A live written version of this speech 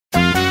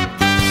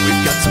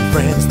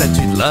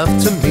love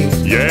to meet.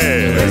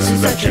 Yeah.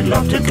 Places that you'd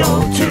love to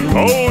go to.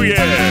 Oh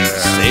yeah.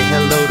 Say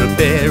hello to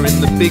Bear in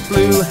the big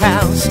blue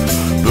house,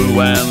 Pooh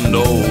and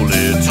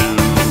Oodly too.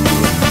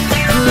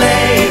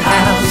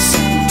 Playhouse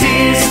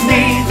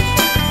Disney,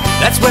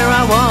 that's where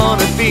I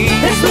wanna be.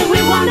 that's where we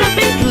wanna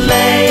be.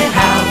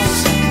 Playhouse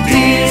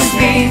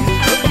Disney,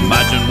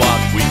 Imagine what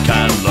we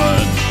can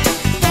learn.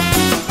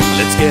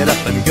 Let's get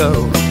up and go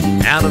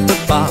out of the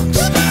box.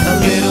 A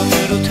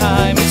little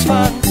time is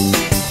fun.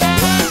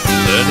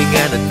 Learning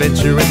and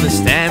adventure in the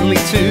Stanley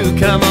too.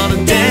 Come on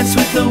and dance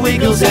with the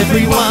Wiggles,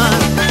 everyone.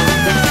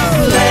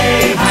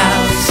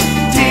 Playhouse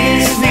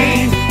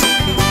Disney,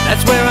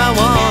 that's where I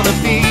wanna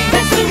be.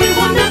 that's where we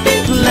wanna be.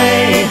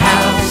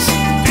 Playhouse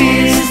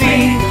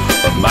Disney,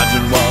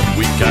 Imagine what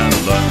we can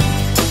learn.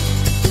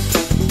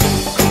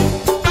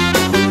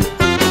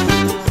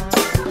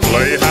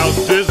 Playhouse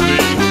Disney.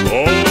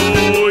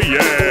 Oh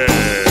yeah.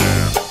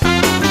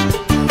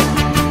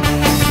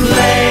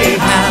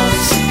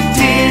 Playhouse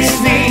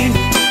Disney,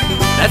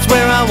 That's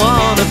where I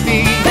wanna be.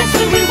 that's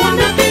where we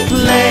wanna be.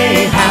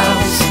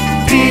 Playhouse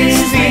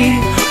Disney,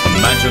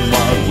 Imagine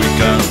what we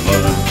can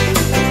learn.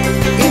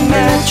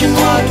 imagine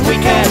what we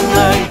can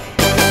learn.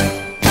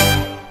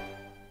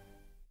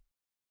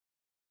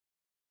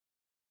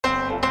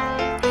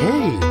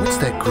 Hey, what's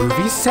that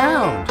groovy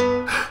sound?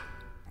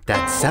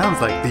 That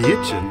sounds like the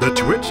itchin', the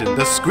twitchin',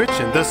 the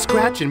scritchin', the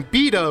scratchin'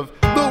 beat of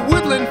the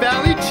Woodland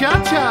Valley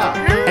Cha Cha.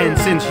 And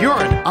since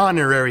you're an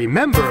honorary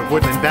member of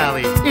Woodland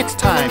Valley, it's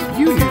time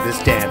you knew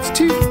this dance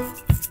too.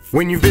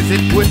 When you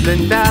visit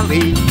Woodland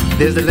Valley,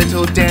 there's a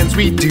little dance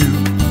we do,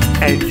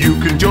 and you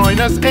can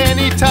join us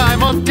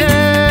anytime of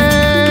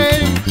day.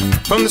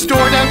 From the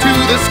store down to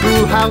the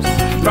schoolhouse,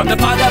 From the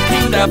pond up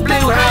to the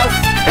blue house,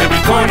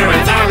 every corner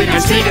and alley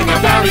and street in the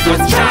valley goes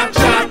cha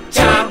cha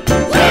cha.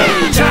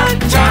 Hey, cha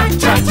cha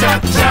cha cha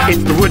cha.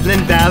 it's the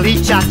Woodland Valley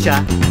Cha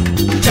Cha.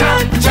 Cha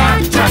cha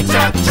cha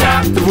cha cha.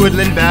 The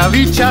Woodland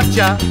Valley Cha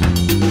Cha.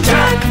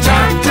 Cha cha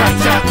cha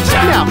cha cha.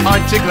 Now,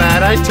 aren't you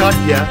glad I taught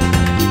ya?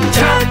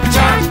 Cha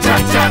cha cha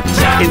cha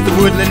cha. It's the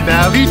Woodland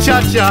Valley Cha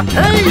Cha.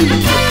 Hey!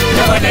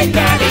 Woodland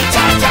Valley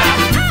Cha Cha.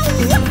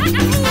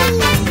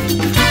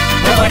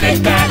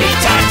 Woodland Valley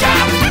Cha Cha.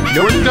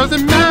 No, it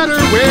doesn't matter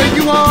where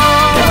you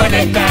are.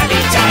 Woodland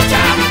Valley Cha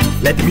Cha.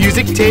 Let the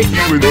music take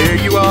you where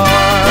you are.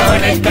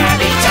 Woodland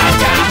Valley Cha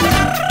Cha.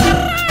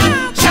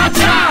 Cha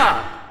cha.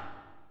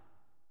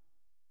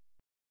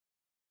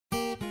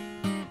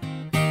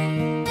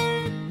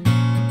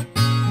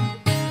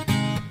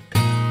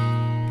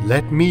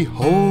 Let me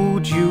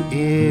hold you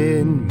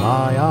in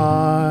my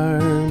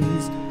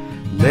arms.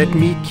 Let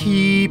me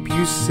keep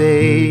you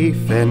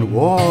safe and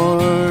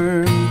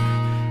warm.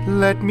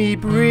 Let me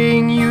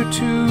bring you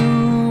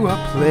to a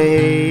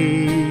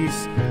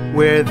place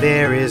where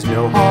there is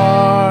no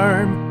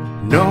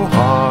harm, no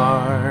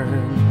harm.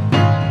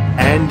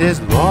 And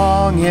as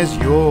long as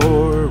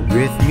you're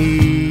with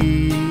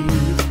me,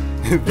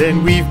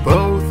 then we've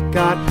both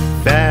got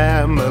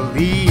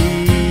family.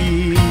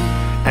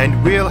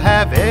 And we'll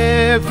have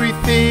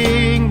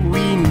everything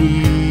we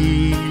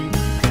need,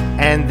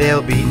 and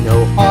there'll be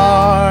no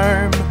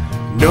harm,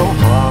 no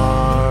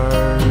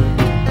harm.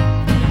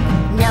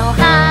 No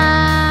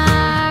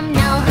harm,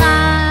 no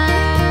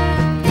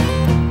harm.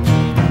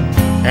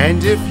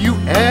 And if you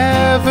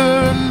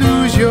ever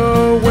lose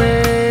your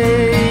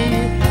way,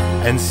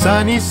 and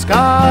sunny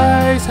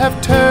skies have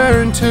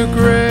turned to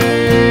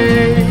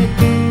gray,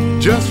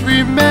 just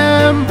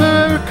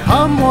remember,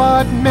 come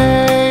what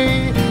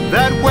may,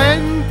 that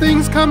when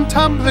things come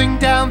tumbling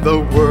down, the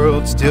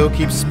world still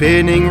keeps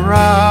spinning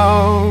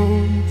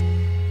round.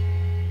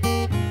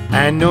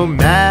 And no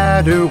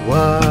matter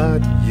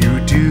what you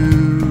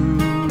do,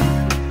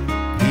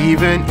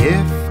 even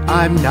if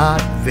I'm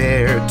not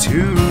there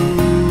too,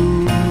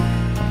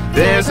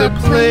 there's a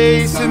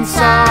place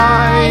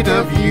inside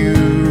of you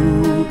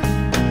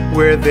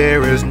where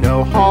there is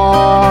no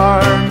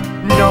harm,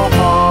 no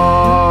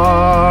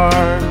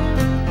harm,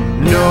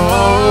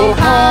 no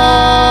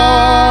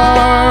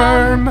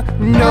harm,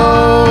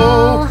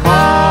 no harm.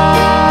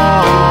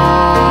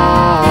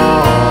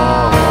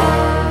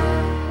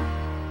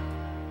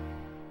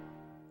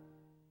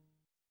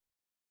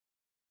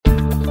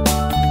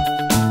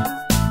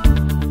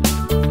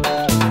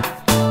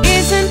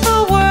 Isn't the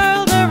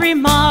world a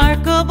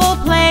remarkable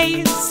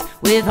place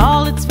with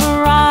all its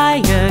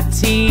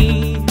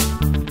variety?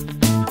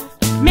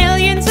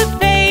 Millions of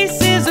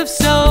faces of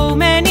so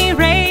many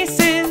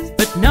races,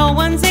 but no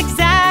one's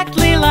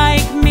exactly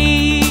like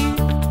me.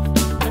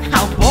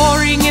 How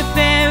boring if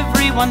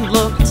everyone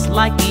looked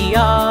like the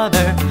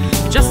other,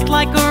 just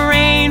like a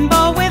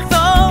rainbow with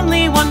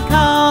only one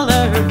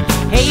color.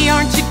 Hey,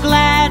 aren't you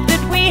glad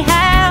that we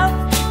have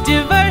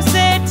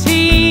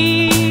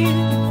diversity?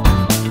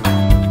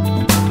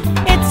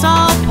 It's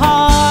all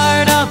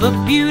part of a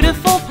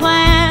beautiful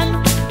plan.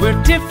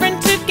 We're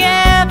different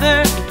together,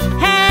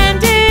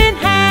 hand in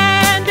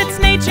hand. It's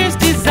nature's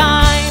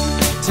design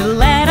to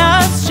let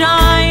us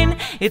shine.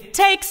 It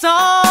takes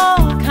all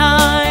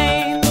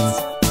kinds.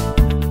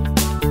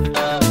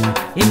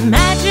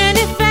 Imagine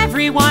if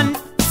everyone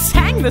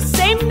sing the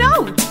same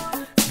note.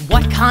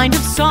 What kind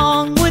of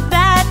song would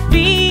that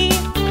be?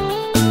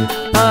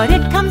 But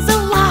it comes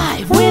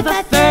alive with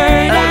a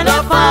third and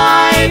a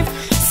five,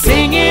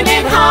 singing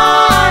in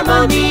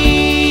harmony.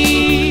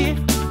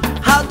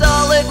 How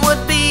dull it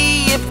would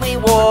be if we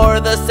wore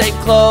the same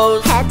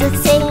clothes, Had the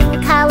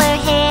same color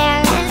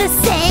hair and the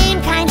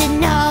same kind of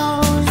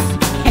nose.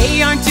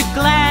 Hey, aren't you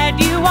glad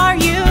you are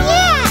you?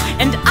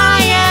 Yeah! And I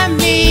am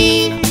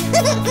me.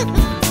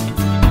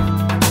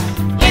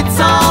 It's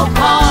all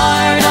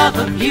part of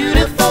a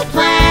beautiful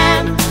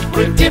plan.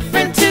 We're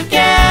different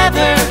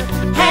together,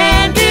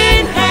 hand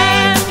in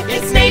hand.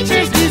 It's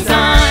nature's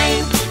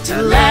design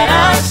to let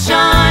us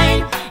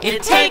shine.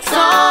 It takes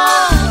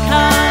all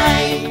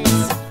kinds.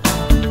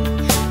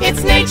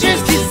 It's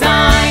nature's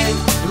design,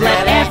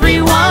 let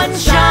everyone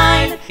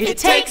shine. It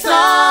takes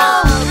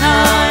all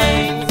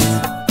kinds.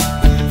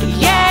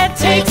 Yeah, it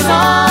takes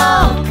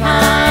all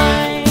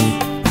kinds.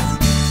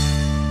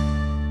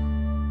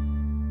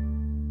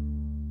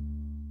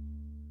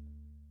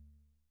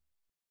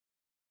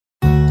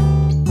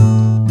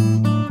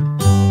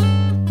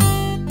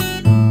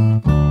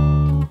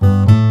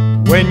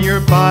 When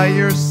you're by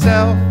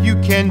yourself, you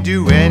can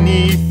do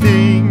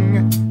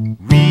anything.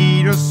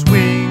 Read or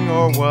swing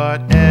or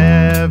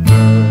whatever.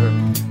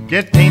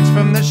 Get paints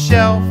from the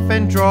shelf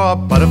and draw a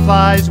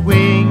butterfly's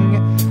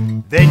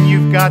wing. Then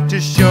you've got to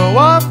show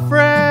a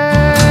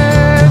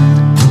friend.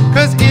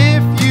 'Cause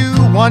if you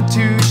want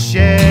to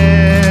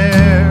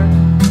share,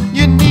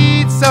 you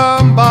need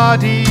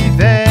somebody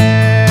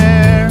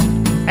there.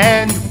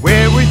 And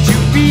where would you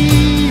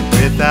be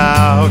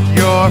without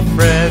your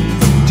friends?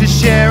 To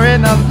share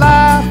in a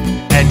laugh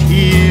and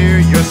hear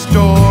your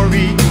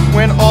story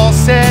when all's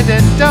said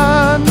and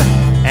done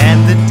and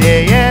the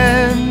day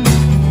ends.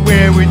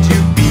 Where would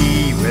you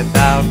be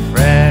without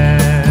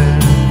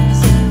friends?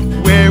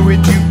 Where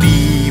would you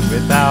be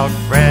without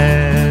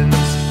friends?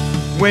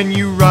 When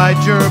you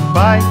ride your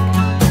bike,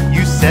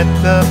 you set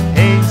the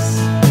pace.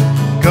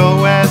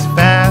 Go as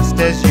fast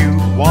as you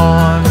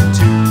want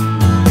to.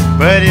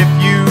 But if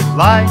you'd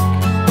like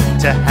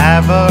to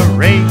have a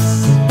race,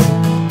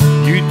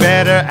 you'd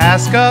better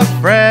ask a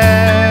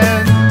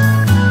friend.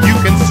 You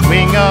can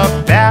swing a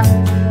bat,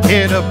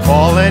 hit a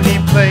ball any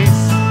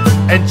place,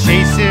 and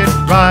chase it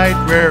right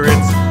where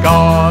it's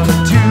gone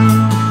to.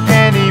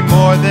 Any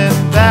more than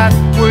that,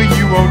 well,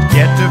 you won't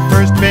get to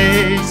first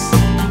base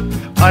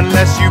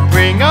unless you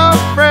bring a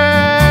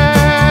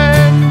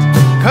friend.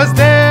 'Cause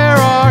there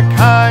are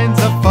kinds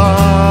of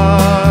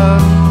fun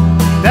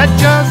that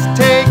just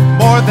take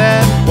more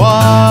than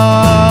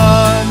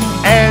one.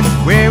 And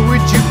where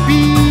would you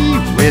be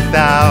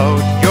without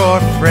your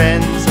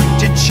friends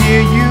to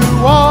cheer you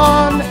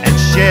on and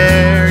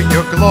share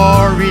your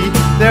glory?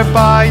 They're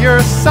by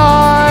your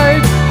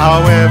side,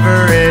 however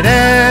it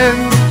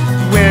ends.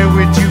 Where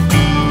would you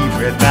be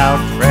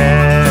without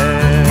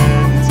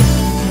friends?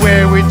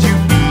 Where would you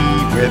be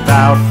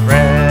without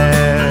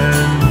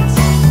friends?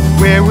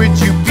 Where would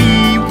you be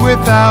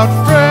without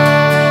friends?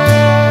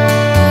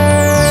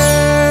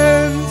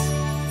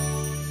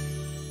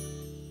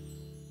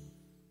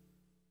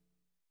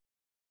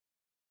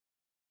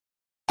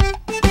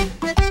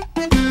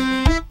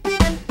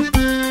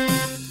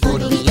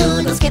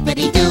 Oodly-doodle,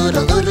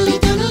 skippity-doodle,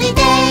 oodly-doodly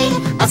day.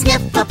 A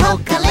snip, a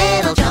poke, a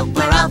little joke,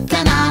 we're off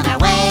and on our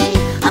way.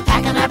 A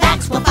pack on our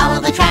backs, we'll follow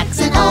the tracks,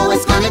 and oh,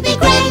 it's gonna be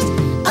great.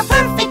 A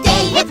perfect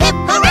day, hip hip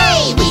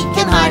hooray, we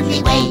can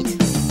hardly wait.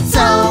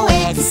 So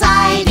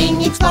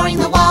exciting, exploring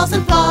the walls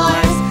and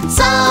floors.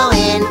 So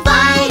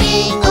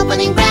inviting,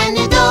 opening brand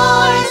new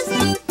doors.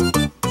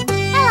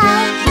 Hello.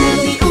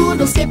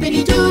 Oodly-oodle,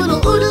 skippity-doodle,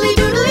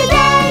 oodly-doodly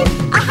day.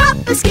 A hop,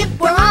 a skip,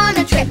 we're on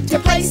a trip to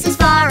places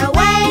far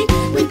away.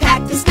 We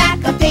packed a snack,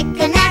 a pick,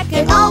 a knack,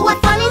 and oh, what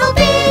fun it'll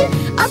be.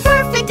 A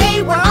perfect day,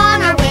 we're on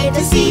our way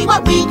to see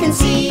what we can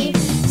see.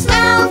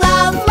 Smell the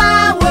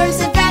flowers,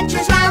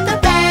 adventures round the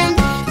bend.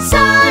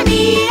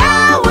 Sunny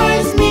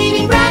hours,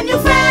 meeting brand new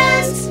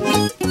friends.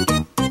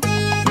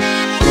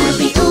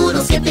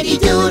 Oodly-oodle,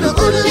 skippity-doodle,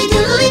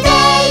 oodly-doodly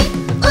day.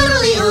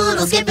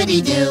 Oodly-oodle,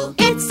 skippity-doo.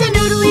 It's an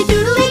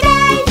oodly-doodly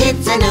day.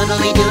 It's an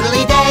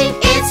oodly-doodly day.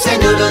 It's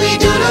an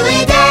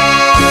oodly-doodly day.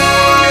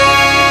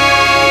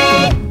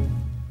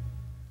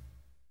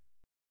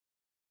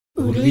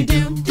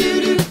 Oodly-doo,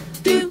 doo-doo,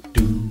 doo,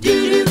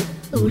 doo-doo.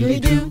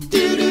 Oodly-doo,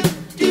 doo-doo,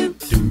 doo,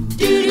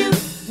 doo-doo.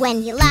 When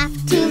you laugh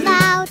too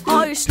loud,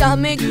 Or your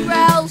stomach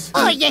growls,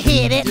 or you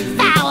hit it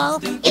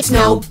foul, it's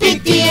no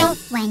big deal.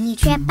 When you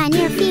trip on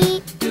your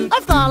feet,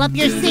 or fall up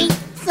your seat,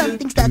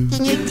 something stuck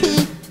in your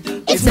teeth,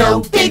 it's no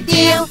big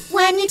deal.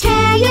 When you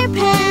tear your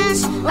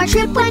pants, or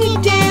trip when you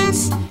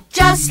dance,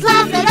 just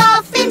laugh it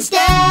off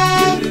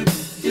instead.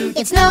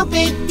 It's no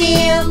big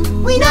deal,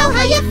 we know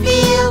how you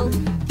feel.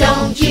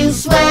 Don't you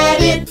sweat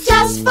it,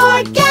 just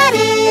forget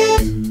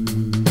it.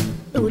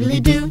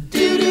 Oodly-doo,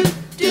 doo-doo,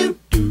 doo,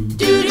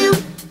 doo-doo.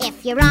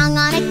 If you're wrong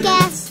on a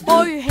guess,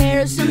 or your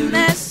hair's a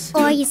mess,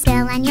 or you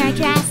spill on your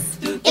dress,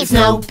 it's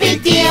no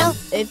big deal.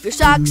 if your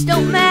socks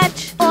don't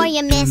match, Or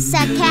you miss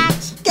a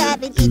catch,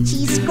 got an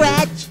itchy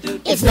scratch,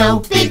 it's no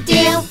big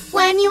deal.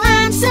 When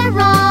answer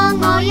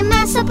wrong or you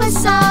mess up a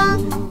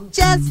song,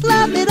 just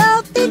laugh it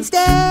off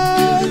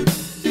instead.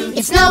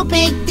 it's no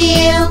big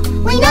deal,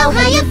 we know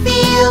how you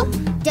feel.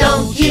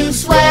 Don't you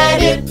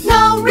sweat it,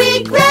 no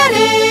regret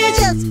it,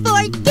 Just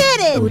forget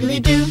it.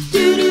 Oodly-doo,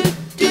 doo-doo,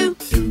 doo,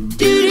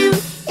 doo-doo,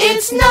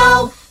 it's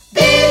no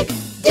big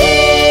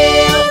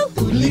deal.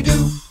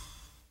 Oodly-doo.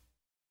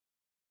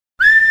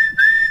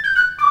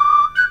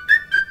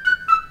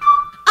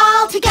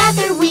 All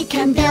together we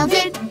can build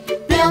it,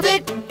 build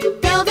it,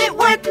 build it.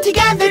 Work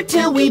together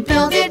till we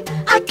build it,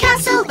 a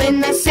castle in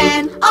the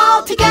sand.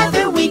 All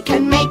together we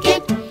can make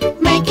it,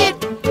 make it,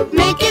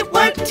 make it.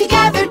 Work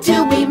together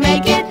till we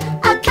make it,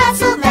 a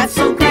castle that's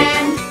so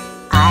grand.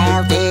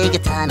 I'll dig a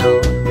tunnel.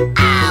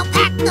 I'll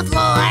pack the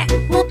floor.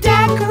 We'll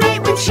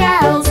decorate with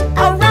shells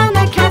around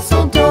the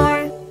castle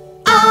door.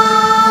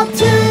 All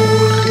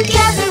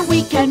together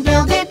we can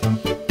build it,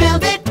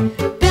 build it,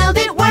 build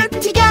it. Work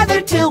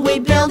together till we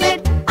build it,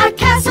 a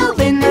castle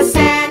in the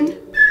sand.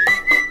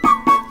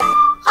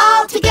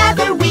 All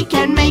together we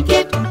can make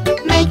it,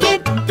 make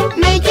it,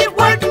 make it.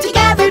 Work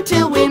together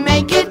till we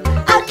make it,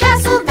 a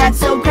castle that's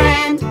so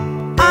grand.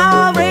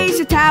 I'll raise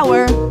a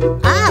tower.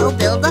 I'll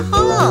build a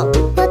hall.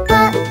 But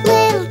the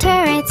little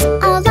turrets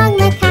along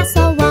the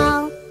castle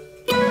wall.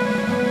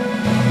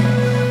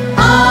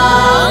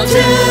 All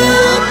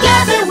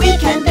together we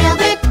can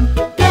build it,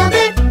 build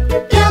it,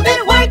 build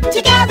it. Work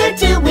together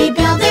till we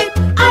build it,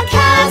 a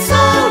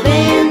castle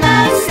in the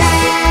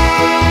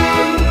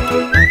sand.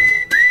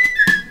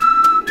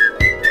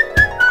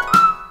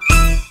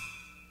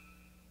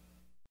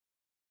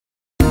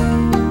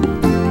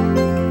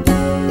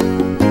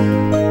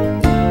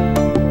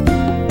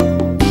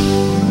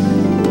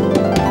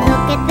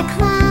 Look at the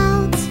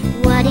clouds,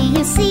 what do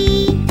you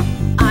see?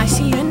 I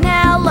see an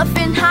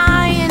elephant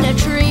high in a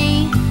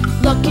tree.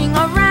 Looking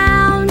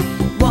around,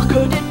 what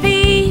could it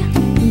be?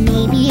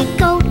 Maybe a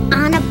goat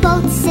on a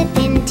boat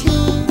sipping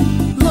tea.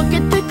 Look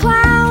at the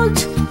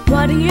clouds,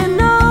 what do you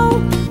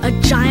know? A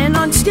giant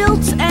on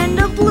stilts and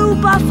a blue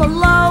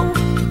buffalo.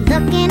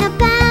 Looking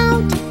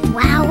about,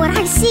 wow, what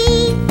I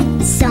see.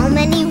 So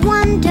many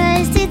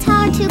wonders, it's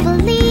hard to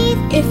believe.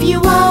 If you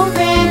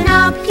open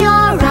up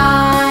your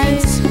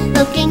eyes,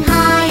 looking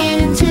high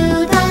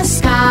into the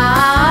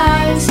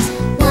skies,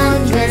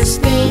 wondrous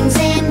things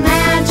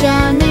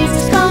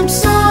imaginings come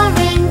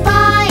soaring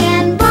by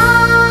and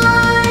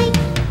by.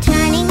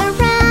 Turning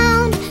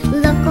around,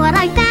 look what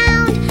I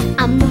found.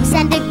 A moose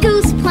and a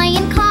goose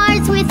playing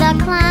cards with a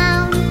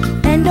clown.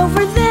 And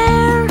over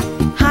there,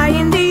 high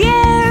in the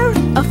air,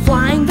 a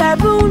flying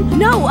baboon,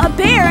 no, a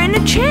bear in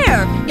a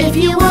chair. If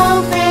you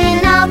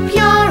open up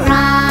your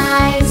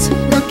eyes,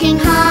 looking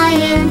high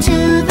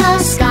into the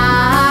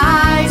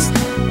skies,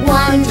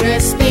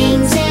 wondrous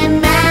things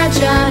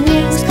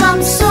imaginings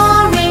come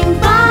soaring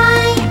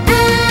by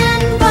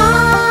and by.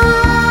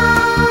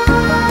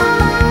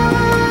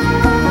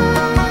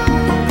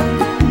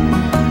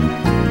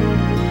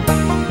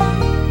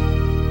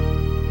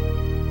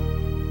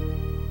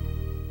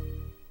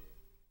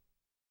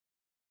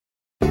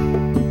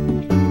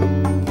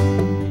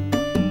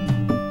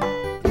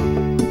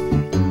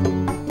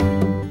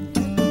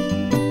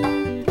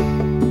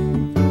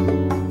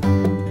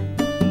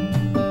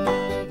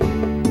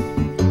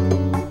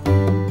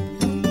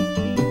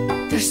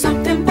 There's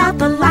something about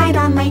the light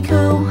on Lake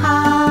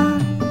Hoo-Ha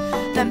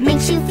that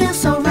makes you feel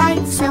so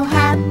right, so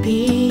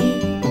happy.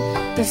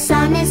 The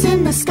sun is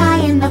in the sky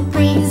and the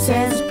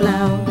breezes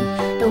blow,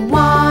 the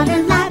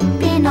water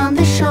lapping on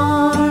the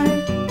shore.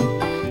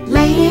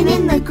 Laying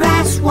in the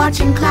grass,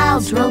 watching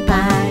clouds roll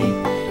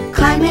by,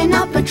 climbing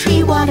up a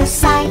tree, what a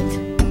sight.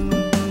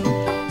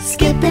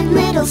 Skipping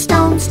little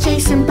stones,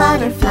 chasing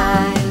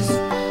butterflies,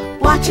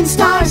 watching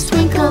stars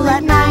twinkle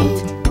at night.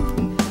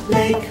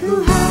 Lake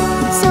Hoo-Ha,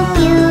 so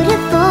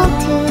beautiful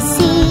to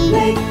see.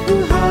 Lake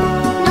Hoo-Ha,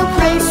 no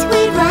place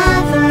we'd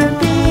rather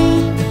be.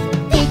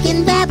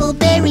 Picking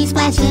babbleberries,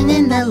 splashing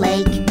in the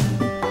lake,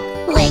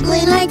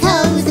 wiggling our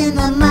toes in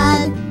the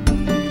mud.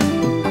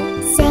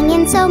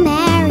 Singing so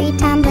merry,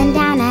 tumbling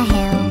down a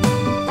hill,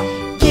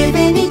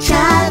 giving each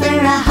other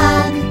a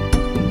hug.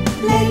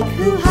 Lake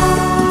Hoo-Ha,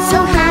 so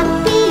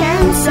happy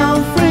and so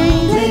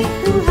free. Lake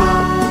Hoo-Ha,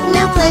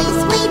 no place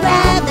we'd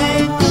rather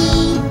be.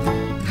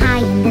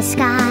 High in the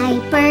sky,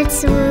 birds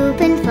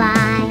swoop and fly.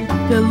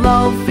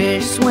 Below,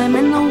 fish swim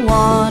in the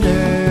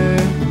water.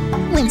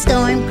 When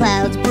storm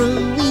clouds brew,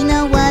 we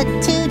know what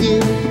to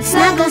do.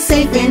 Snuggle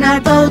safe in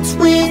our boats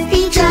with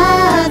each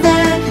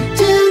other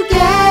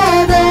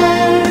together.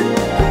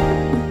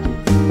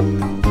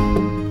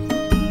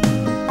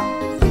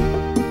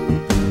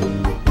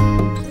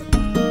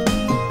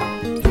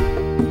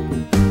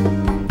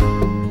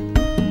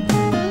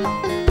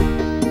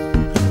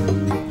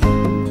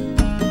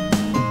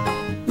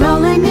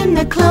 Rolling in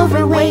the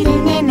clover,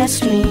 wading in a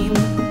stream,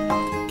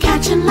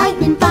 catching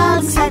lightning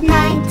bugs at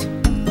night.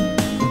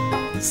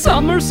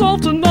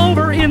 Somersaulting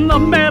over in the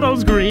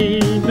meadows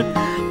green,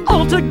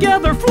 all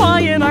together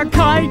flying our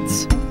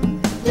kites.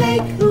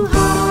 Lake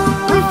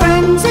Hoo-Ha, we're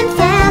friends and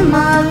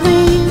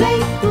family.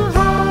 Lake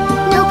Hoo-Ha,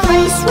 no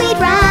place we'd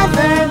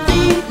rather be.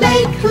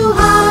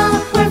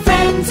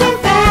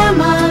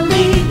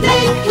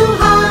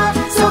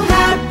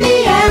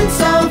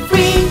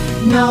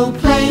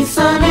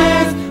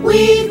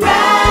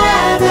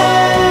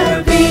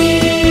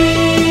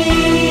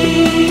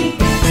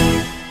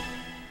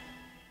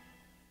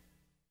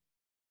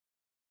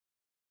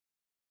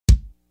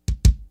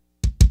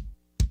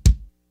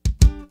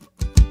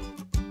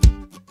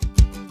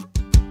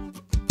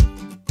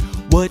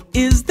 What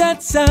is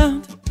that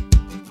sound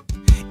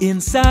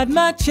inside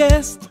my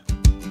chest?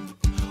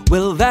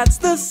 Well, that's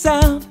the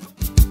sound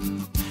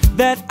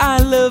that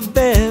I love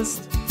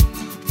best.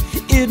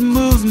 It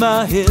moves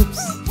my hips,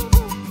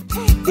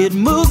 it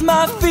moves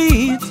my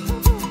feet.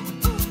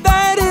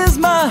 That is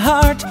my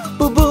heart.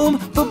 Ba-boom,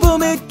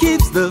 ba-boom, it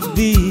keeps the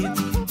beat.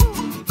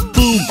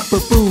 Boom,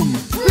 ba-boom.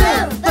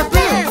 Boom,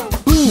 ba-boom.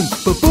 Boom,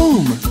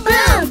 ba-boom.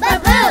 Boom,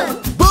 ba-boom.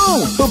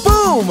 Boom,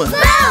 ba-boom. Boom,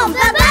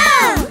 ba-boom.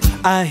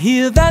 I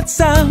hear that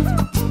sound,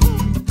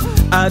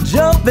 I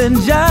jump and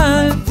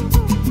jive.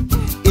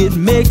 It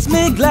makes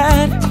me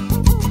glad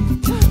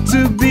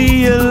to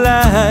be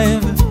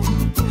alive.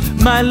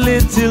 My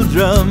little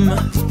drum,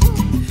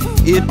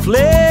 it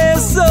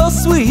plays so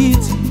sweet.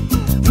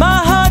 My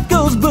heart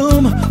goes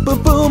boom,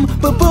 ba-boom,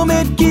 ba-boom,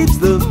 it keeps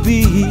the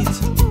beat.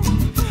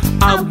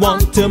 I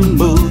want to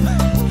move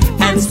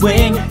and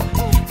swing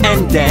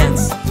and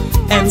dance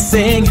and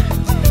sing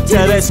to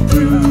this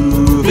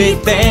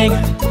groovy thing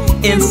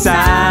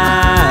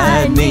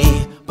inside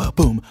me.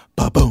 Ba-boom,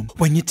 ba-boom.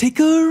 When you take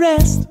a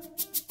rest,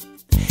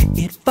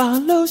 it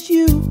follows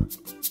you.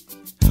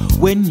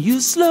 When you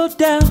slow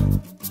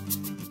down,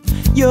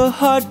 your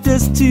heart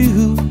does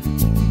too.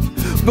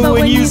 But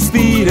when you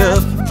speed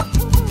up,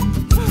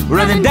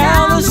 running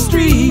down the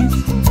street,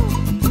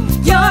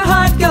 your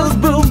heart goes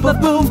boom,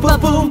 ba-boom,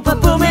 ba-boom,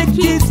 ba-boom, it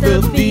keeps the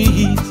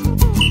beat.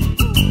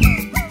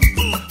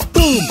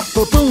 Boom,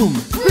 ba-boom.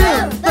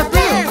 Boom,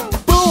 ba-boom.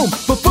 Boom,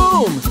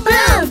 ba-boom.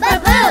 Boom,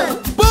 ba-boom.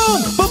 Boom,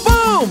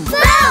 ba-boom.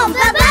 Boom,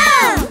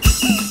 ba-boom.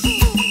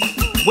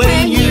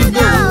 When you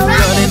go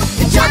running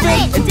and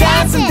jumping and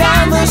dancing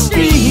down the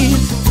street,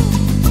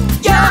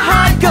 your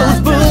heart goes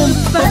boom,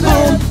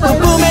 ba-boom,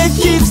 ba-boom, it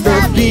keeps the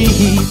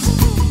beat.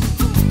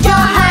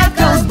 Your heart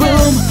goes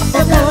boom,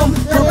 ba-boom,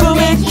 ba-boom,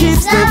 it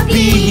keeps the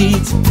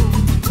beat.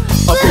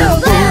 Oh, boom,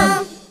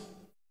 boom.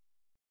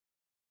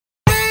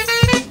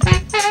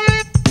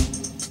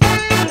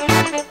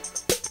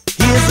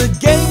 Here's a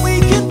game we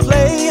can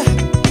play.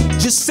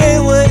 Just say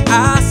what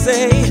I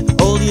say.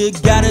 All you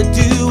gotta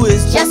do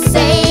is Just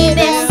say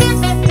this.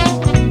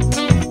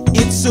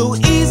 It's so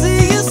easy,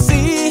 you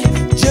see.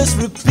 Just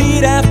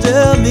repeat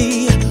after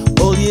me.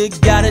 All you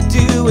gotta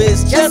do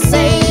is Just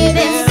say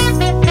this.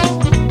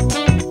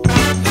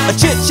 A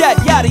chit-chat,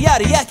 yada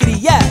yada yakety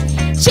yak.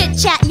 Chit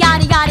chat,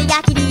 yada yada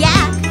yakety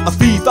yak. A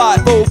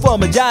fee-fi-fo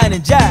from a giant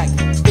and jack.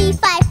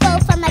 Fee-fi-fo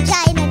from a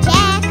giant and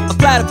jack. A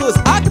platypus,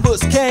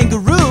 octopus,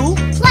 kangaroo.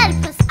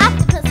 Platypus,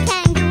 octopus,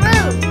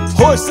 kangaroo.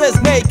 Horse says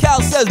neigh, cow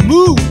says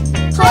moo.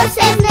 Horse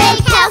says neigh,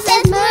 cow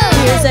says moo.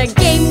 Here's a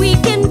game we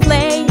can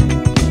play.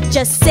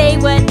 Just say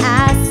what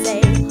I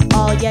say.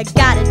 All you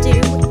gotta do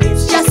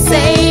is just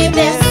say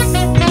this.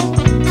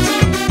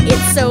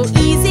 It's so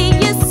easy,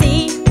 you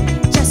see.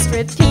 Just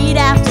repeat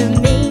after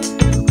me.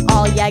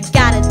 All you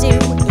gotta do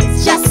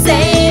is just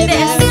say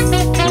this.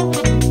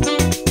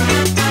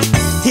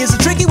 Here's a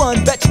tricky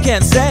one, bet you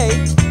can't say.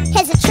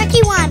 Here's a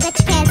tricky one that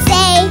you can't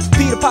say.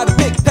 Peter Piper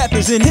picked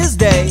peppers in his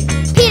day.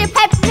 Peter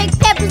Piper picked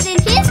peppers in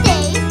his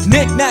day.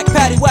 Knick-knack,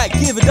 paddywhack,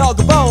 give a dog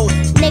a bone.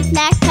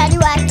 Knick-knack,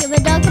 paddywhack, give a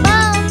dog a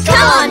bone.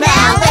 Come on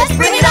now, let's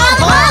bring it on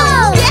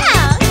home.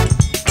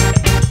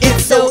 Yeah!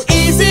 It's so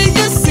easy,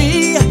 you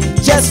see.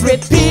 Just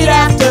repeat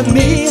after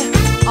me.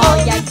 All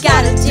you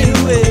gotta do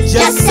is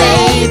Just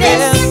say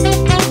this.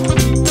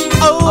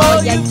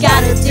 All you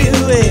gotta do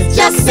is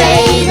Just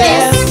say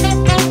this.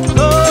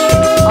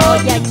 All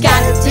you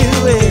gotta do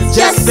is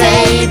Just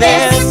say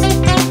this.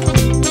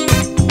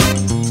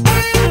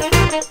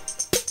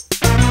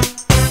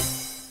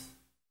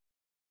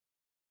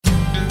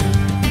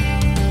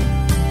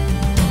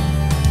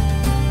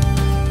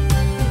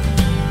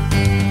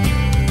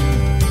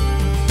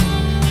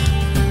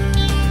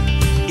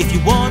 If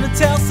you wanna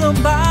tell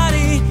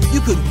somebody,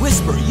 you could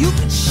whisper, you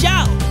could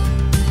shout.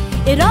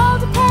 It all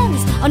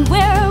depends on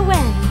where or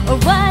when or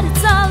what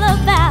it's all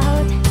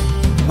about.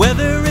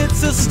 Whether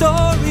it's a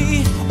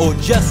story or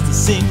just a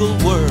single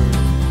word,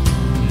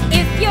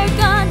 If you're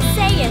gonna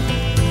say it,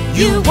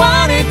 you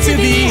want it to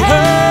be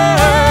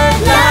heard.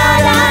 La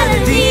la la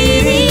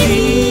dee dee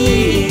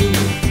dee.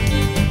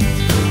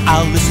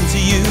 I'll listen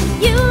to you.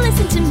 You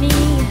listen to me.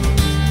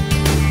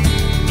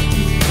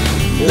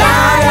 La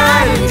la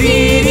la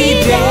dee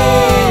dee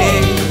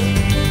day.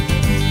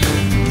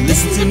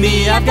 Listen to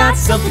me, I've got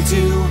something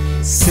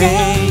to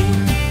say.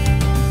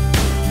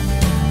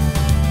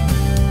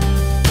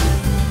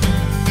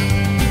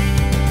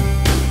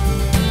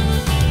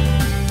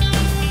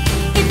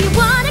 If you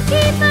wanna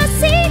keep a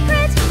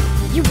secret,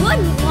 you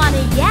wouldn't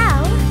wanna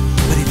yell.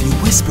 But if you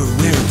whisper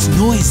where it's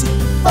noisy,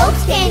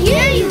 Folks can't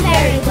hear you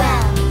very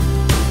well.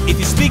 if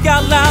you speak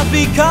out loud,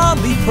 be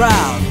calm, be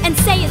proud. And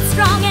say it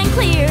strong and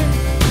clear.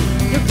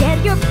 You'll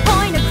get your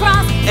point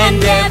across,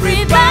 And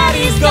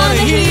everybody's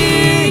gonna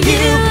hear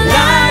you.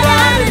 La la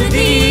la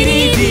dee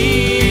dee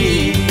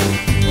dee.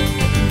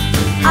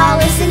 I'll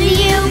listen to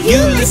you. You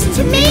listen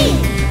to me.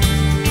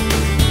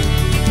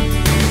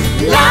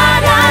 La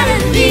la la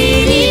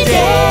dee dee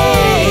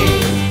day.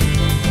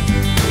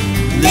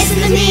 Listen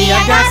to me,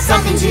 I got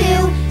something to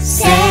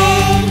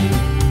say.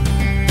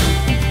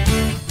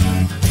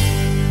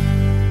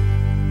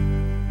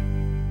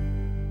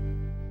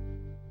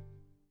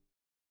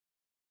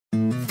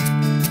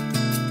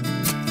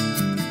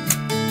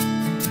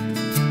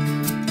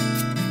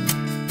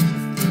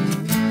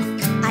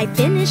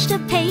 finished a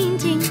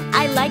painting,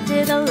 I liked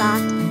it a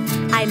lot.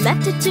 I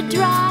left it to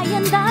dry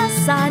in the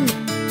sun,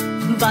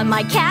 but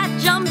my cat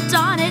jumped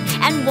on it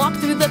and walked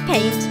through the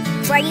paint.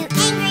 Were you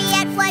angry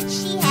at what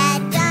she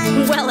had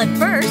done? Well, at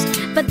first,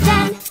 but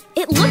then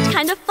it looked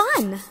kind of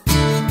fun.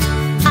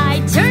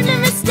 I turned a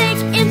mistake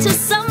into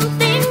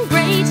something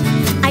great.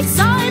 I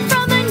saw it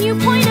from a new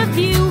point of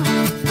view.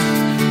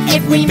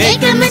 If we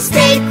make a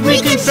mistake, we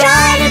can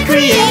try to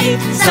create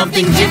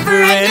something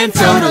different and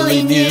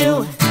totally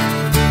new.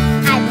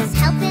 I was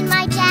helping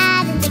my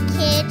dad in the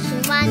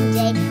kitchen one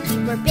day.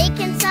 We were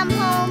baking some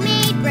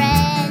homemade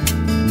bread,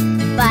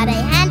 but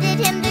I handed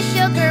him the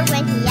sugar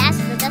when he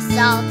asked for the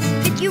salt.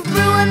 Did you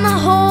ruin the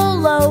whole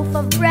loaf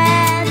of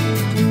bread?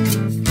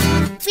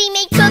 We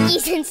made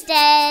cookies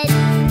instead.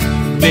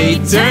 They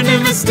turned a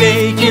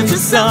mistake into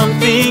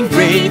something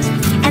great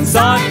and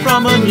saw it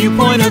from a new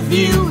point of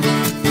view.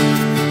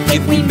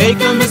 If we make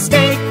a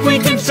mistake, we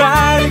can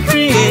try to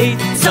create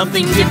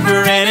something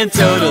different and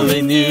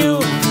totally new.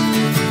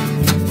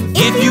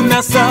 If you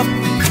mess up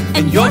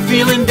and you're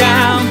feeling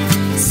down,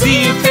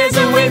 see if there's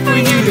a way for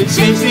you to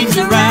change things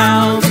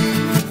around.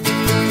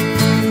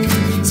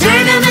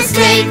 Turn a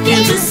mistake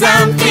into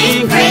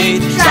something great.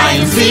 Try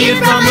and see it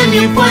from a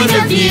new point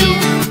of view.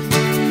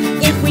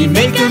 If we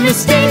make a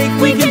mistake,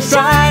 we can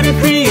try to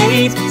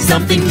create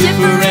something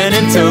different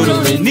and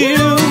totally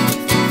new.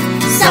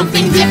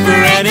 Something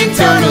different and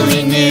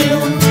totally new.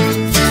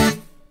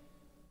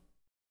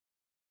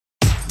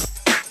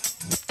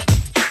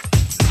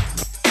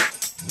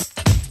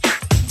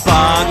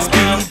 Box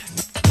beat,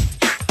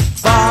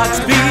 box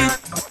beat.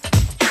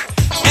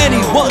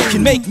 Anyone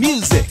can make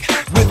music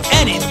with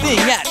anything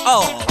at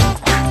all.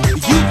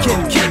 You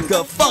can kick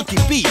a funky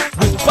beat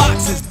with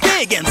boxes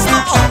big and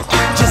small.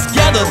 Just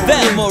gather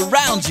them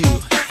around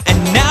you,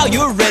 and now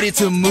you're ready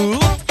to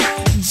move.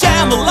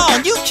 Jam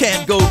along, you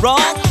can't go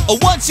wrong. Or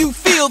once you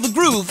feel the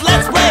groove,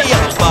 let's play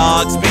a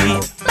box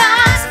beat.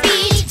 Box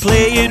beat.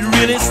 Play it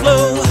really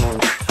slow.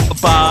 A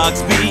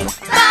box beat.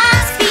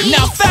 Box beat.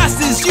 Now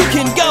fast as you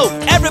can go,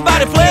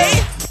 everybody play.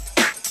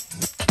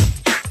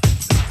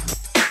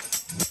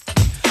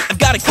 I've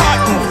got a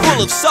carton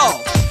full of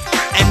salt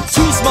and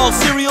 2 small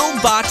cereal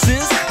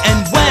boxes,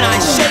 and when I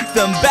shake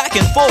them back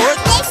and forth,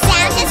 They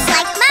sound just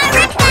like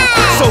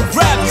maracas. so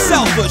grab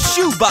yourself a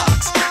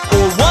shoebox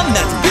or one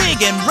that's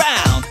big and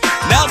round.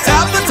 Now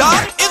tap the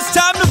top, it's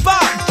time to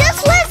bop.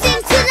 Just listen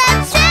to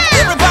that sound.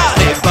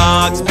 Everybody,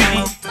 box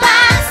beat.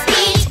 Box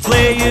beat.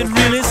 Play it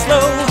really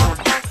slow.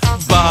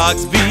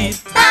 Box beat.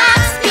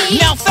 Box beat.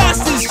 Now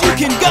fast as you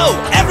can go,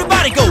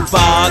 everybody go.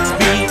 Box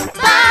beat.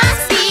 Box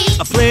beat.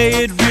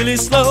 Play it really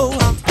slow.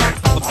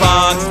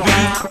 Box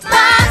beat.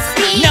 Box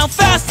beat. Now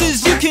fast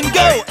as you can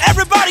go,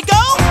 everybody go.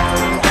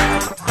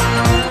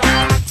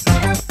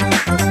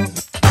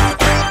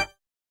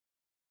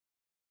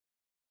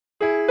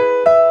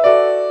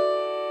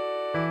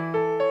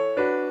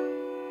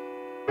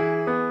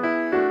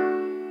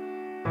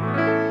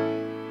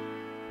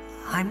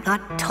 I'm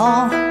not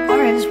tall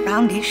or as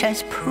roundish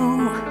as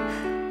Pooh.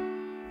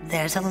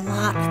 There's a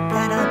lot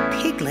that a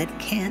piglet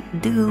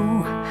can't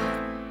do.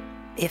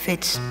 If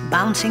it's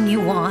bouncing you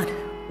want,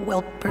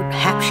 well,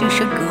 perhaps you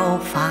should go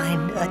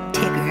find a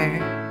Tigger.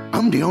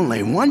 I'm the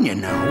only one, you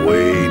know.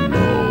 Wait,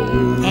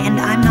 no. And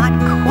I'm not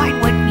quite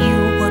what you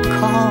would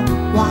call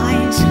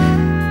wise.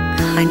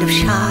 Kind of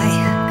shy,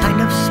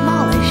 kind of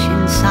smallish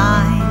in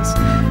size.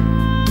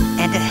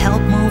 And to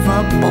help move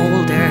a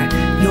boulder,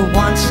 you'll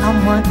want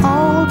someone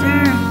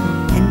older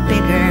and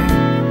bigger.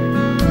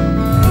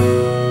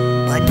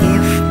 But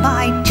if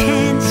by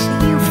chance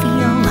you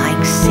feel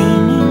like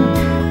singing,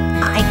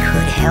 I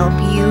could help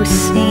you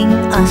sing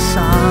a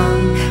song.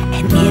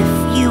 And if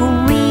you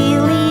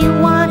really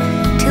want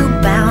to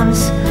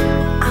bounce,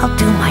 I'll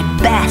do my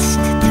best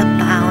to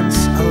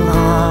bounce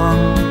along.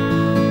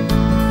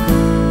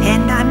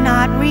 And I'm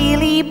not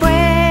really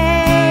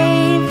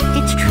brave,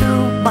 it's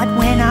true, but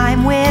when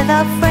I'm with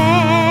a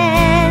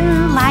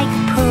friend like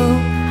Pooh,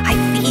 I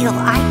feel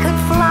I could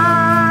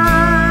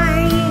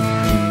fly,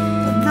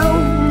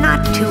 though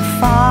not too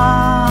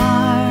far.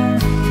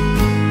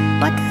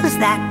 But does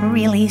that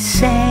really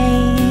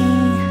say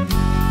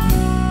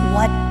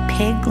what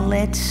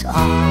piglets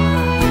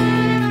are?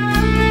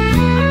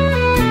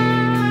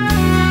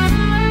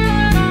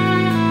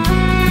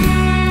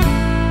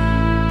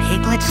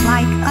 Piglets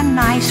like a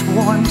nice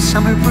warm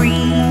summer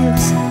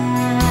breeze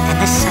and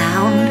the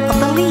sound of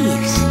the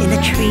leaves in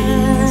the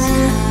trees,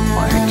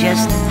 or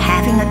just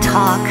having a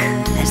talk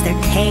as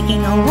they're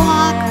taking a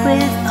walk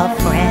with a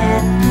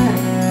friend.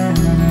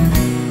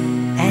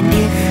 And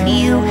if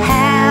you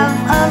have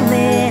a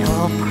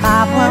little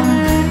problem,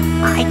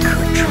 I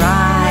could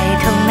try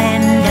to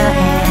lend a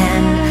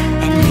hand.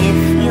 And if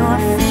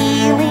you're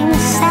feeling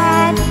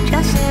sad,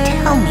 just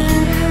tell me,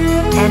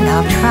 and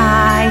I'll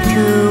try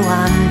to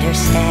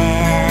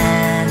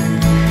understand.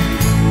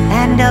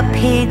 And a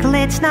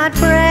piglet's not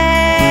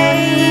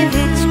brave,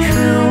 it's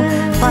true,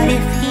 but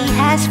if he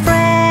has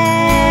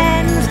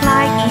friends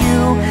like you,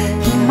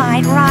 he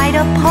might write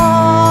a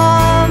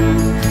poem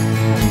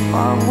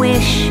or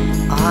wish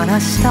on a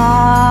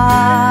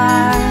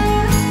star.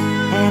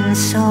 And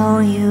so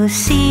you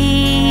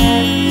see,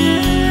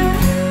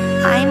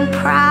 I'm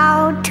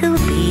proud to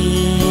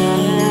be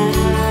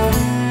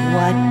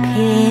what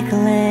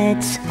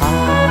piglets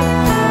are.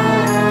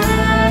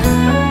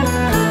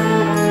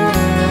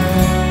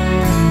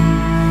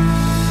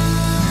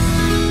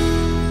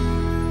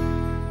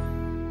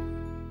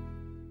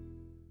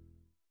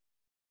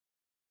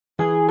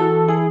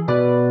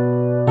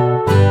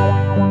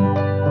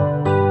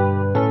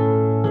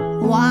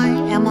 Why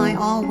am I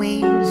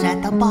always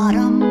at the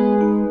bottom?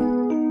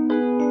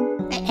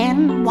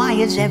 And why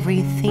is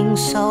everything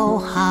so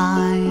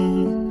high?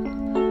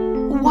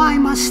 Why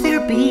must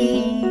there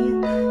be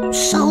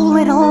so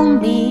little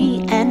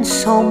me and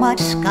so much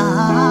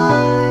sky?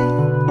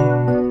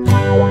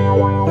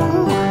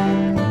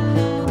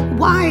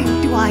 Why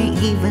do I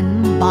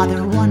even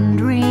bother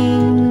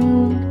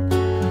wondering?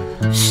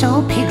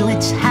 So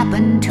piglets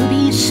happen to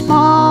be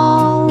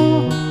small.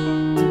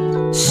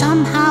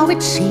 Somehow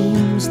it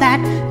seems that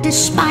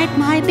despite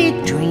my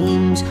big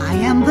dreams, I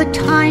am the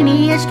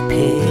tiniest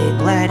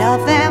piglet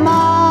of them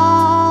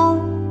all.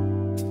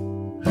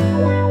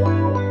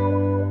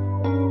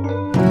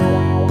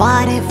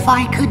 But if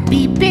I could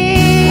be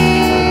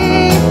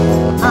big,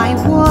 I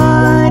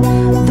would,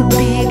 the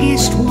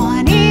biggest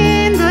one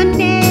in the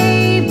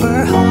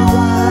neighborhood.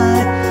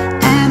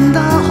 And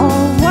the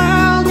whole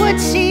world would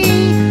see,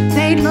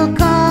 they'd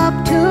look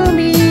up to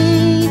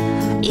me.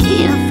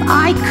 If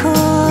I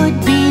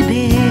could be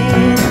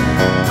big,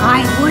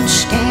 I would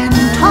stand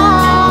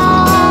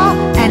tall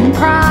and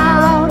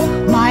proud.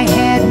 My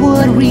head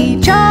would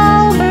reach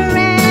over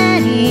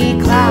any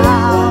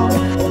cloud,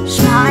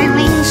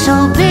 smiling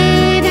so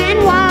big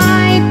and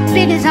wide,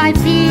 big as I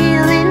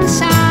feel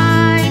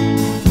inside.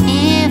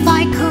 If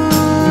I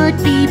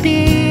could be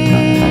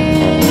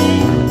big,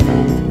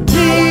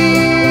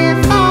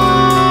 if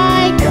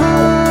I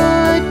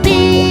could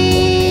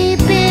be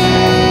big.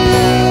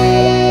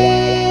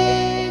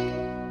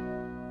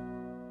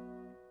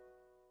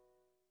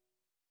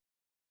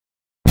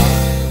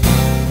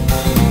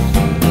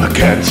 I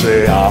can't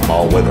say I'm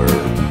a winner,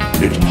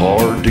 it's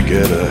hard to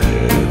get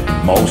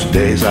ahead. Most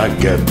days I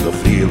get the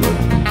feeling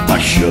I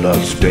should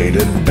have stayed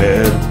in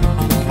bed.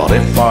 But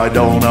if I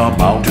don't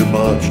amount to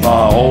much,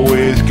 I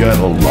always get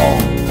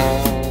along.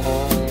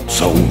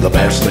 So the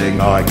best thing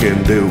I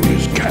can do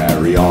is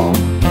carry on.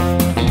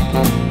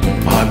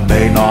 I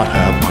may not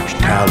have much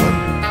talent,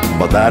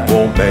 but that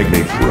won't make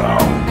me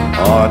frown.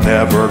 I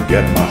never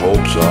get my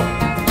hopes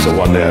up,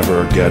 so I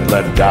never get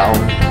let down.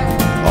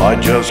 I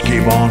just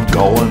keep on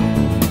going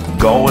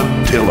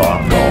till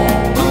I'm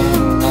gone.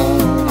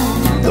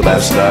 The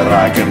best that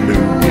I can do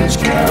is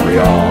carry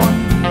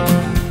on.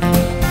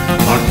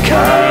 I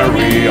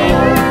carry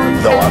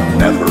on, though I'm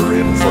never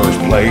in first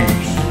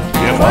place.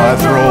 If I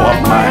throw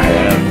up my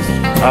hands,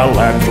 I'll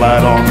land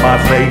flat on my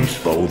face.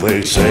 Though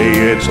they say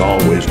it's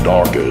always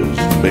darkest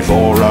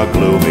before a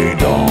gloomy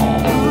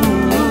dawn.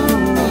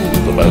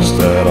 The best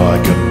that I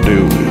can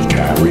do is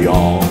carry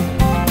on.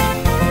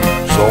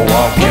 So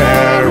I'll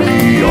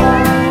carry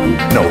on,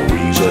 no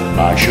reason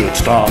I should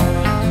stop.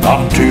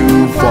 I'm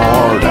too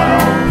far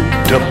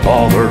down to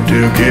bother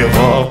to give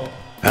up.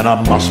 And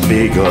I must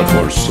be good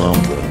for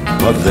something,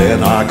 but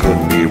then I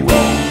could be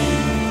wrong.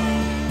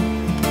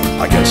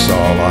 I guess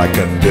all I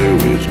can do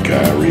is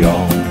carry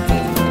on.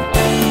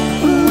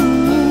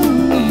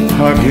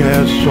 I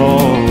guess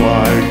all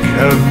I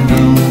can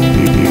do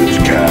is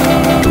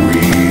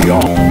carry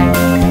on.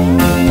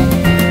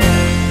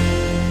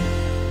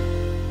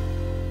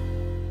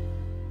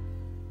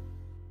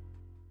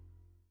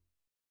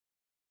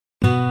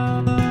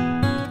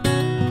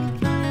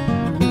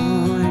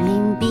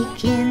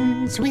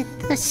 With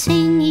the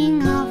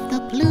singing of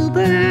the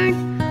bluebird,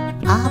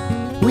 up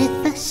with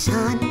the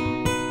sun.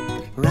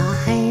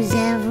 Rise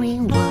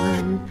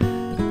everyone,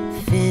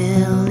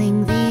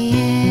 filling the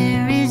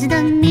air is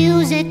the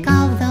music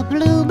of the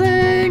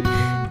bluebird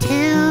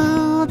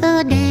till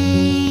the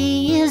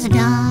day is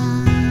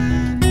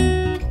done.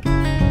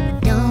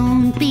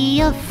 Don't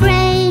be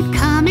afraid,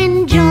 come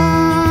and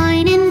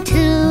join in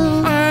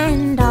too.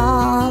 And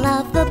all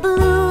of the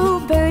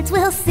bluebirds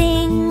will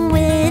sing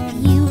with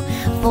you,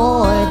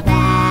 for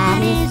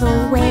that is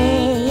the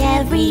way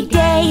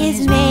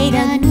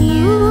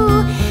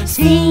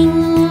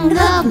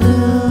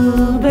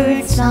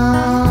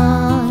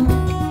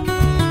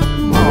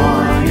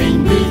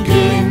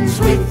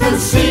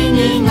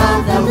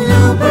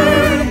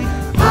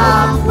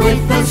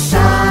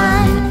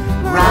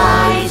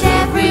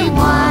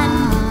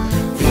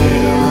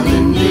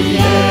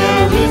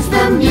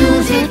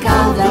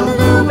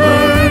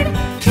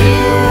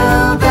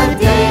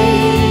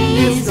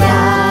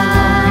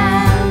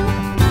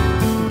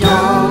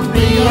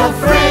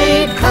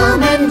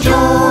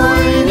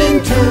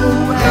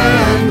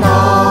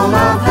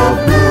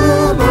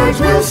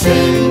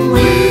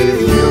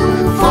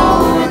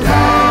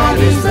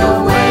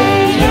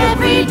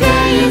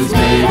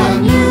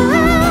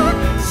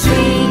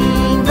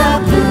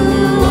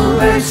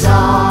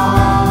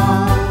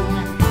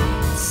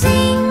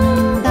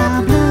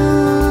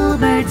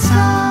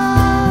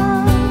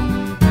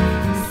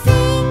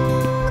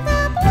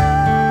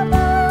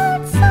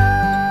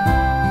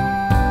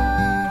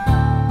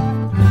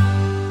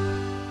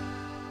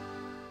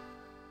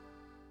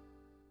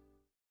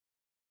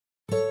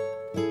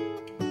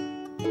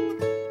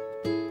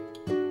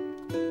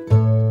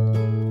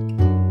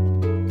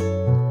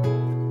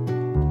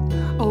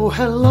Oh,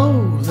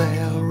 hello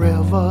there,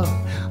 river.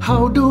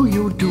 How do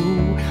you do?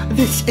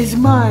 This is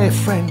my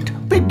friend,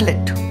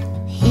 Piglet.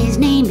 His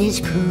name is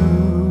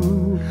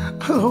Pooh.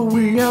 Oh,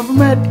 we have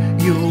met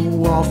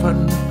you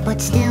often, but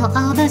still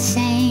all the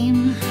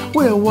same.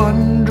 We're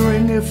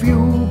wondering if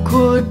you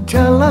could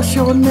tell us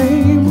your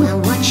name.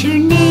 Well, what's your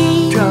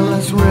name? Tell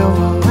us,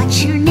 river.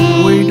 What's your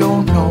name? We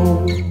don't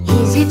know.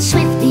 Is it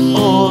Swifty?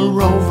 Or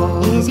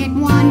Rover? Is it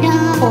Wanda?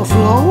 Or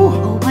Flo?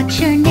 Oh, what's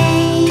your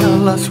name?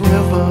 Tell us,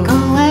 river.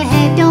 Go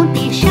ahead, don't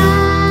be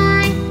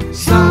shy.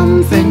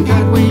 Something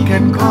that we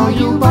can call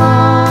you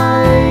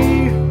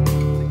by.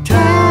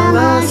 Tell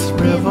us,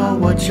 river,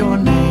 what's your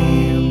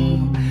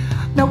name?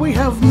 Now we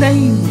have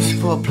names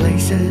for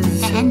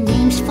places and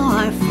names for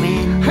our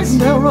friends. And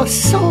there are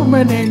so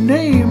many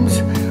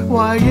names,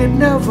 why it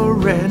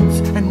never ends.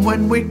 And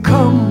when we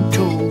come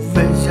to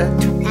visit,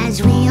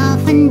 as we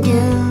often do,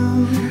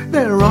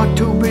 there ought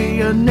to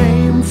be a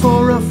name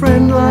for a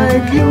friend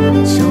like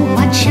you. So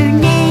what's your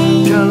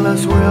name? Tell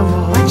us,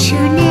 river. What's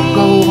your name?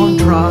 Go on,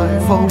 try,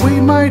 for we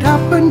might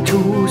happen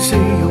to see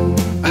you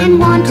and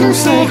want to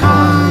say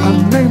hi. A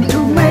name to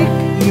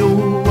make you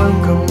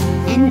welcome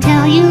and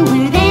tell you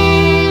we're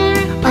there.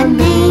 A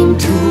name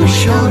to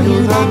show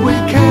you that we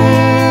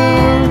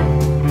care.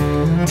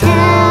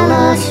 Tell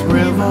us,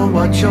 river,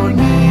 what's your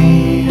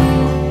name?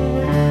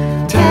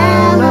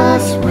 Tell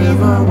us,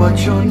 river,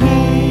 what's your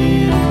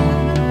name?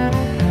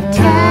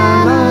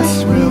 Tell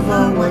us,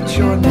 river, what's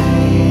your name?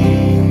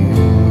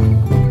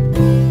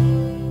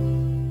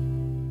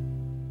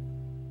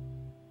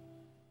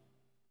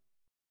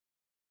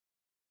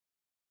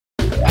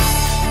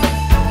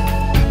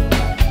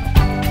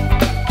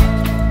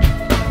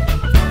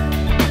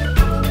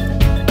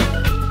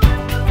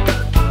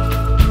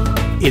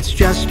 It's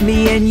just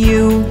me and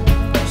you,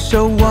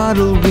 so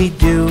what'll we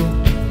do?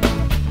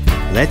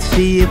 Let's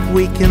see if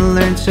we can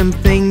learn some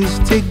things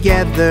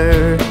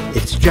together.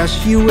 It's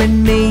just you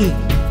and me,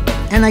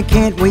 and I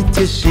can't wait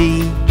to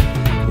see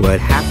what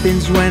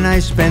happens when I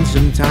spend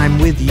some time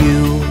with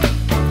you.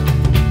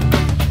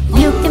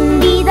 You can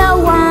be the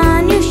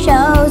one who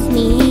shows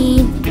me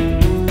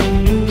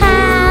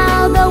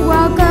how the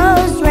world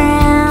goes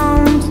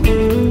round.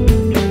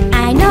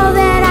 I know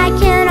that I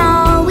can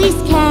always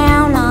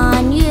count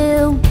on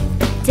you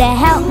to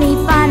help me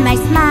find my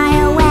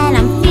smile when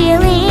I'm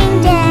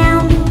feeling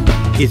down.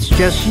 It's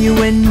just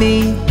you and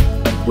me,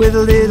 with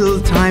a little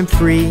time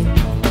free.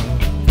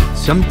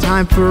 Some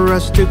time for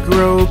us to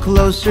grow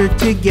closer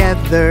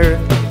together.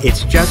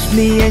 It's just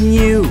me and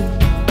you,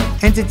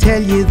 and to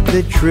tell you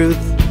the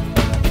truth,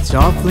 it's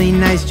awfully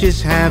nice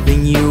just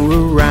having you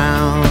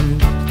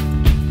around.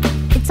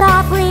 It's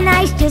awfully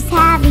nice just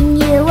having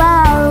you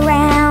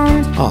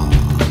around. Aw,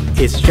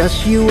 it's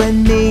just you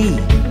and me.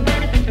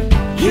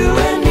 You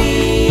and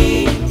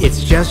me.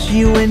 It's just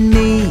you and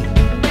me.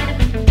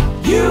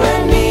 You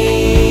and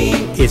me.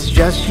 It's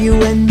just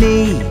you and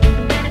me.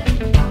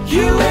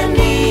 You and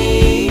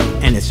me.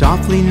 And it's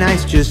awfully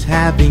nice just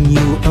having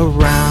you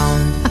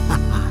around.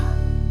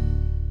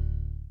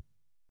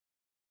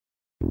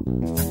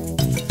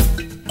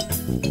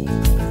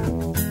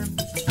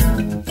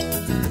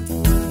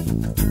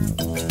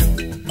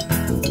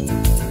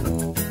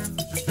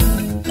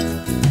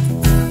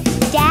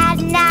 Dad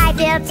and I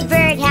built a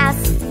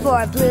birdhouse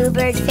for a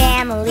bluebird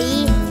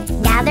family.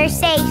 Now they're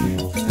safe.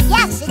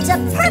 Yes, it's a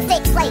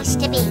perfect place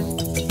to be.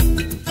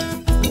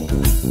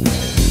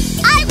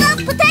 I love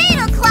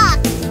potato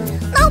clocks.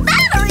 No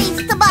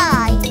batteries to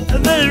buy.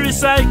 And they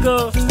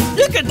recycle.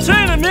 You can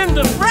turn them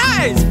into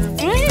fries.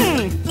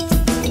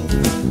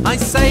 I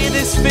say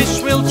this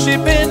fish will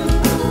chip in.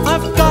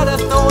 I've got a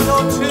thought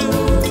or two.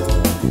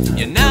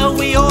 You know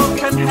we all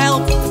can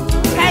help.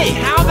 Hey,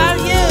 how about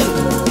you?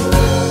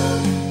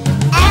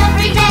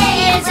 Every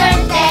day is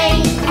Earth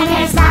Day, and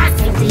there's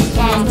lots that we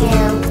can do.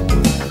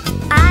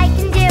 I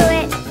can do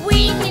it.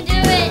 We can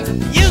do it.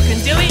 You can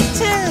do it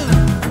too.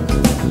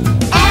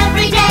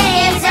 Every day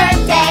is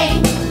Earth Day.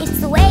 It's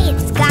the way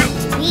it's got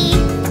to be.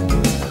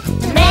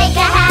 To make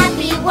a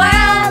happy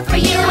world for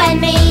you and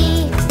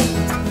me.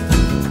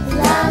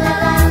 La la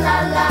la la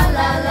la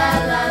la la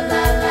la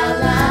la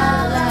la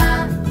la.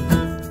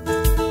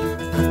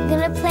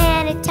 Gonna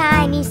plant a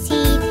tiny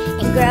seed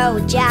and grow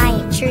a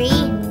giant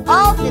tree.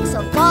 I'll fix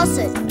a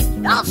faucet.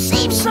 I'll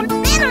save some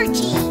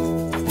energy.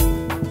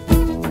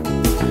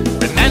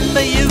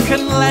 Remember you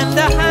can lend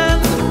a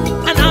hand,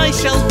 and I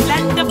shall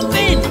lend a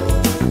fin.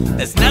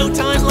 There's no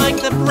time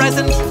like the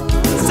present,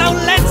 so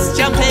let's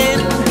jump in.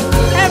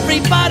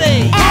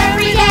 Everybody!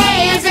 Every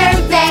day is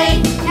Earth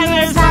Day, and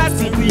there's lots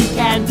that we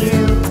can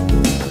do.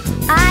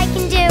 I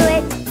can do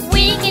it.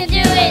 We can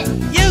do it.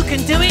 You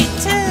can do it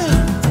too.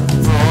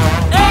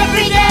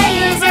 Every day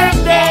is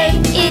Earth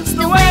Day. It's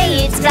the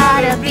way it's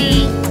gotta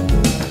be.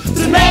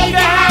 To make a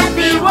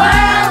happy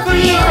world for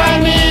you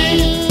and me.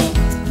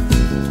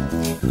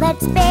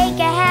 Let's make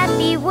a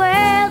happy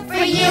world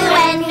for you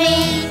and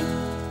me.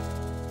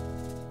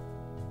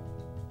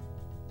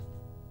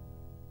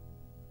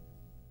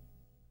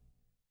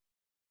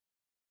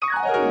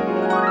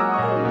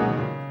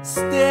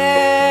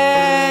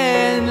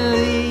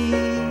 Stanley,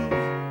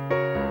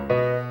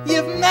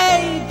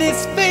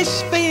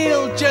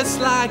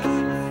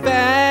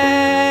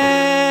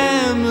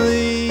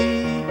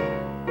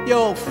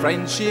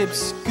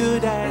 friendship's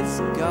good as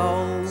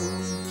gold.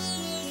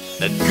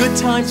 The good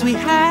times we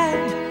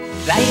had,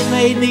 they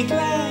made me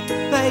glad,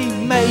 they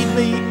made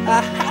me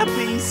a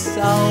happy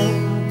soul.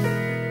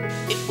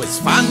 It was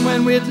fun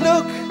when we'd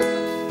look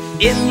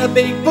in the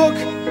big book,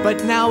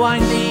 but now I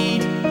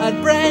need a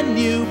brand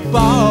new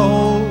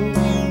bowl.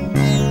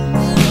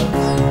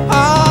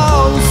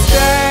 Oh,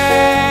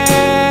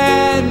 Stanley,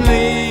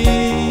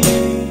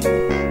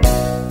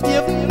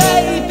 you've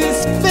made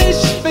this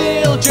fish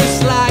feel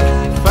just like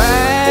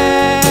family.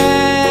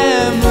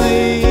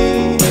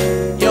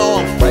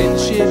 Your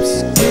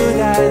friendship's good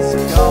as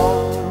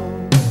gold.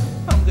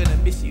 I'm gonna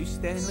miss you,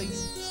 Stanley.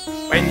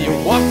 When you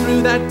walked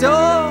through that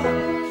door,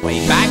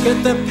 way back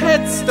at the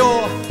pet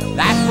store,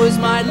 that was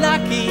my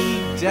lucky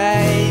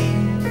day.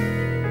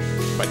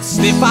 But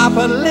stiff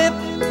upper lip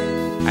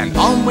and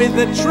on with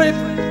the trip,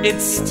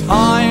 it's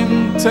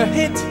time to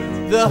hit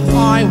the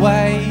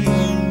highway.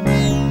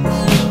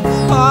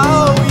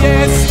 Oh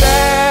yes,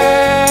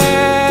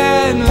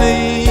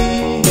 Stanley,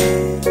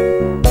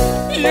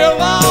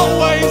 you've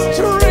always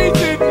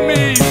treated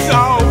me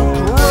so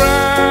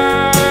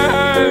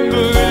grandly.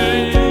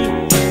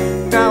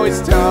 Now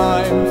it's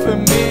time for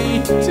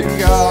me to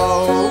go.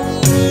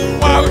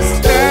 Whoa,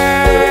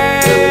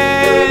 Stanley,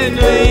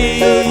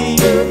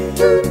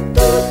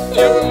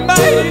 you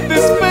made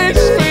this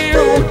fish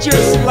feel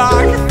just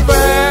like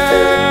family.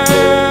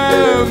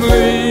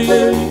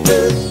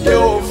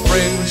 Your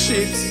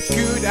friendship's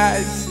good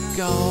as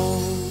gold.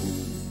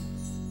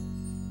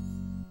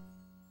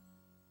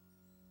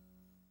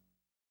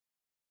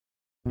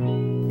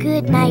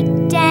 Good night,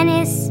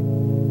 Dennis.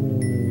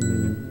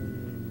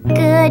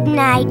 Good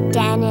night,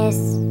 Dennis.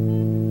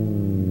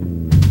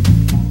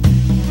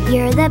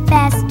 You're the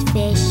best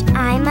fish,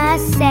 I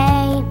must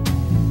say.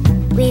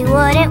 We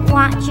wouldn't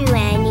want you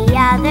any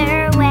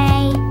other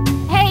way.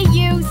 Hey,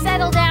 you,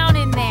 settle down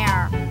in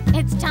there.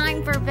 It's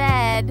time for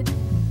bed.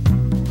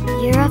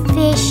 You're a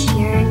fish,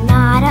 you're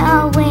not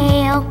a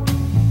whale,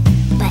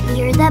 but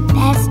you're the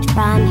best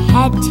from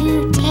head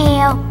to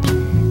tail.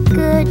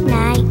 Good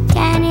night,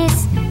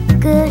 Dennis.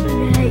 Good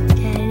night,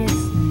 Dennis.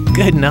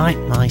 Good night,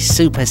 my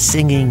super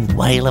singing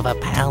whale of a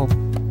pal.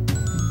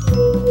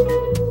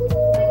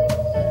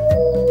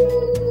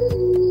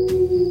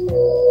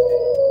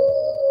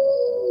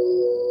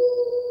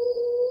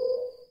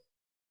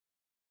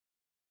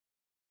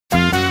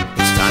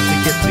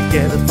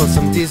 Together for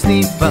some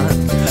Disney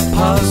fun,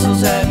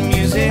 puzzles and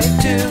music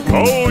too.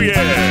 Oh yeah!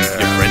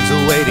 Your friends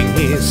are waiting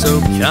here, so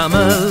come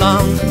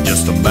along.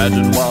 Just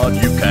imagine what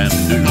you can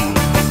do.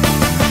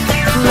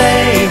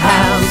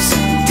 Playhouse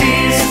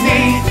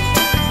Disney,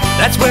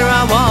 that's where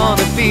I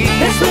wanna be.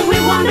 That's where we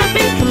wanna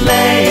be.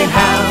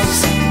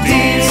 Playhouse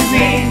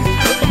Disney,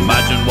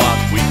 imagine what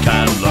we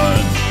can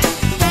learn.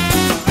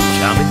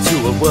 Come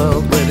into a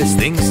world where there's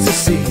things to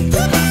see,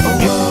 a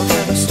world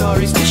where there's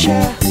stories to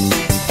share.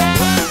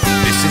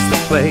 This is the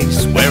place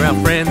where our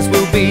friends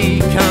will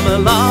be. Come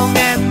along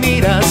and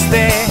meet us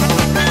there.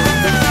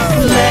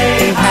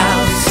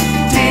 Playhouse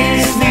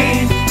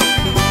Disney,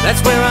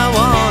 that's where I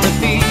wanna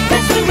be.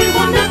 That's where we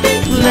wanna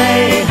be.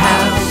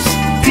 Playhouse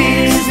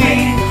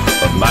Disney,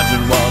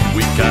 imagine what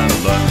we can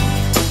learn.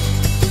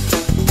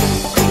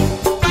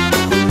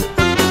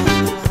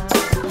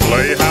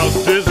 Playhouse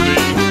Disney,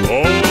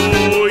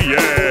 oh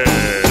yeah!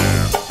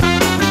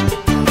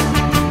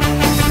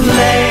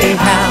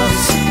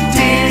 Playhouse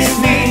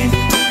Disney,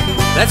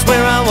 that's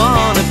where I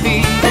wanna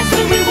be. That's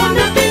where we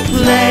wanna be.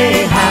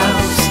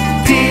 Playhouse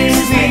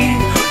Disney,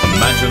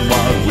 imagine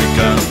what we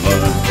can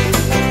learn.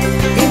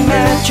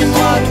 Imagine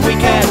what we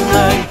can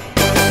learn.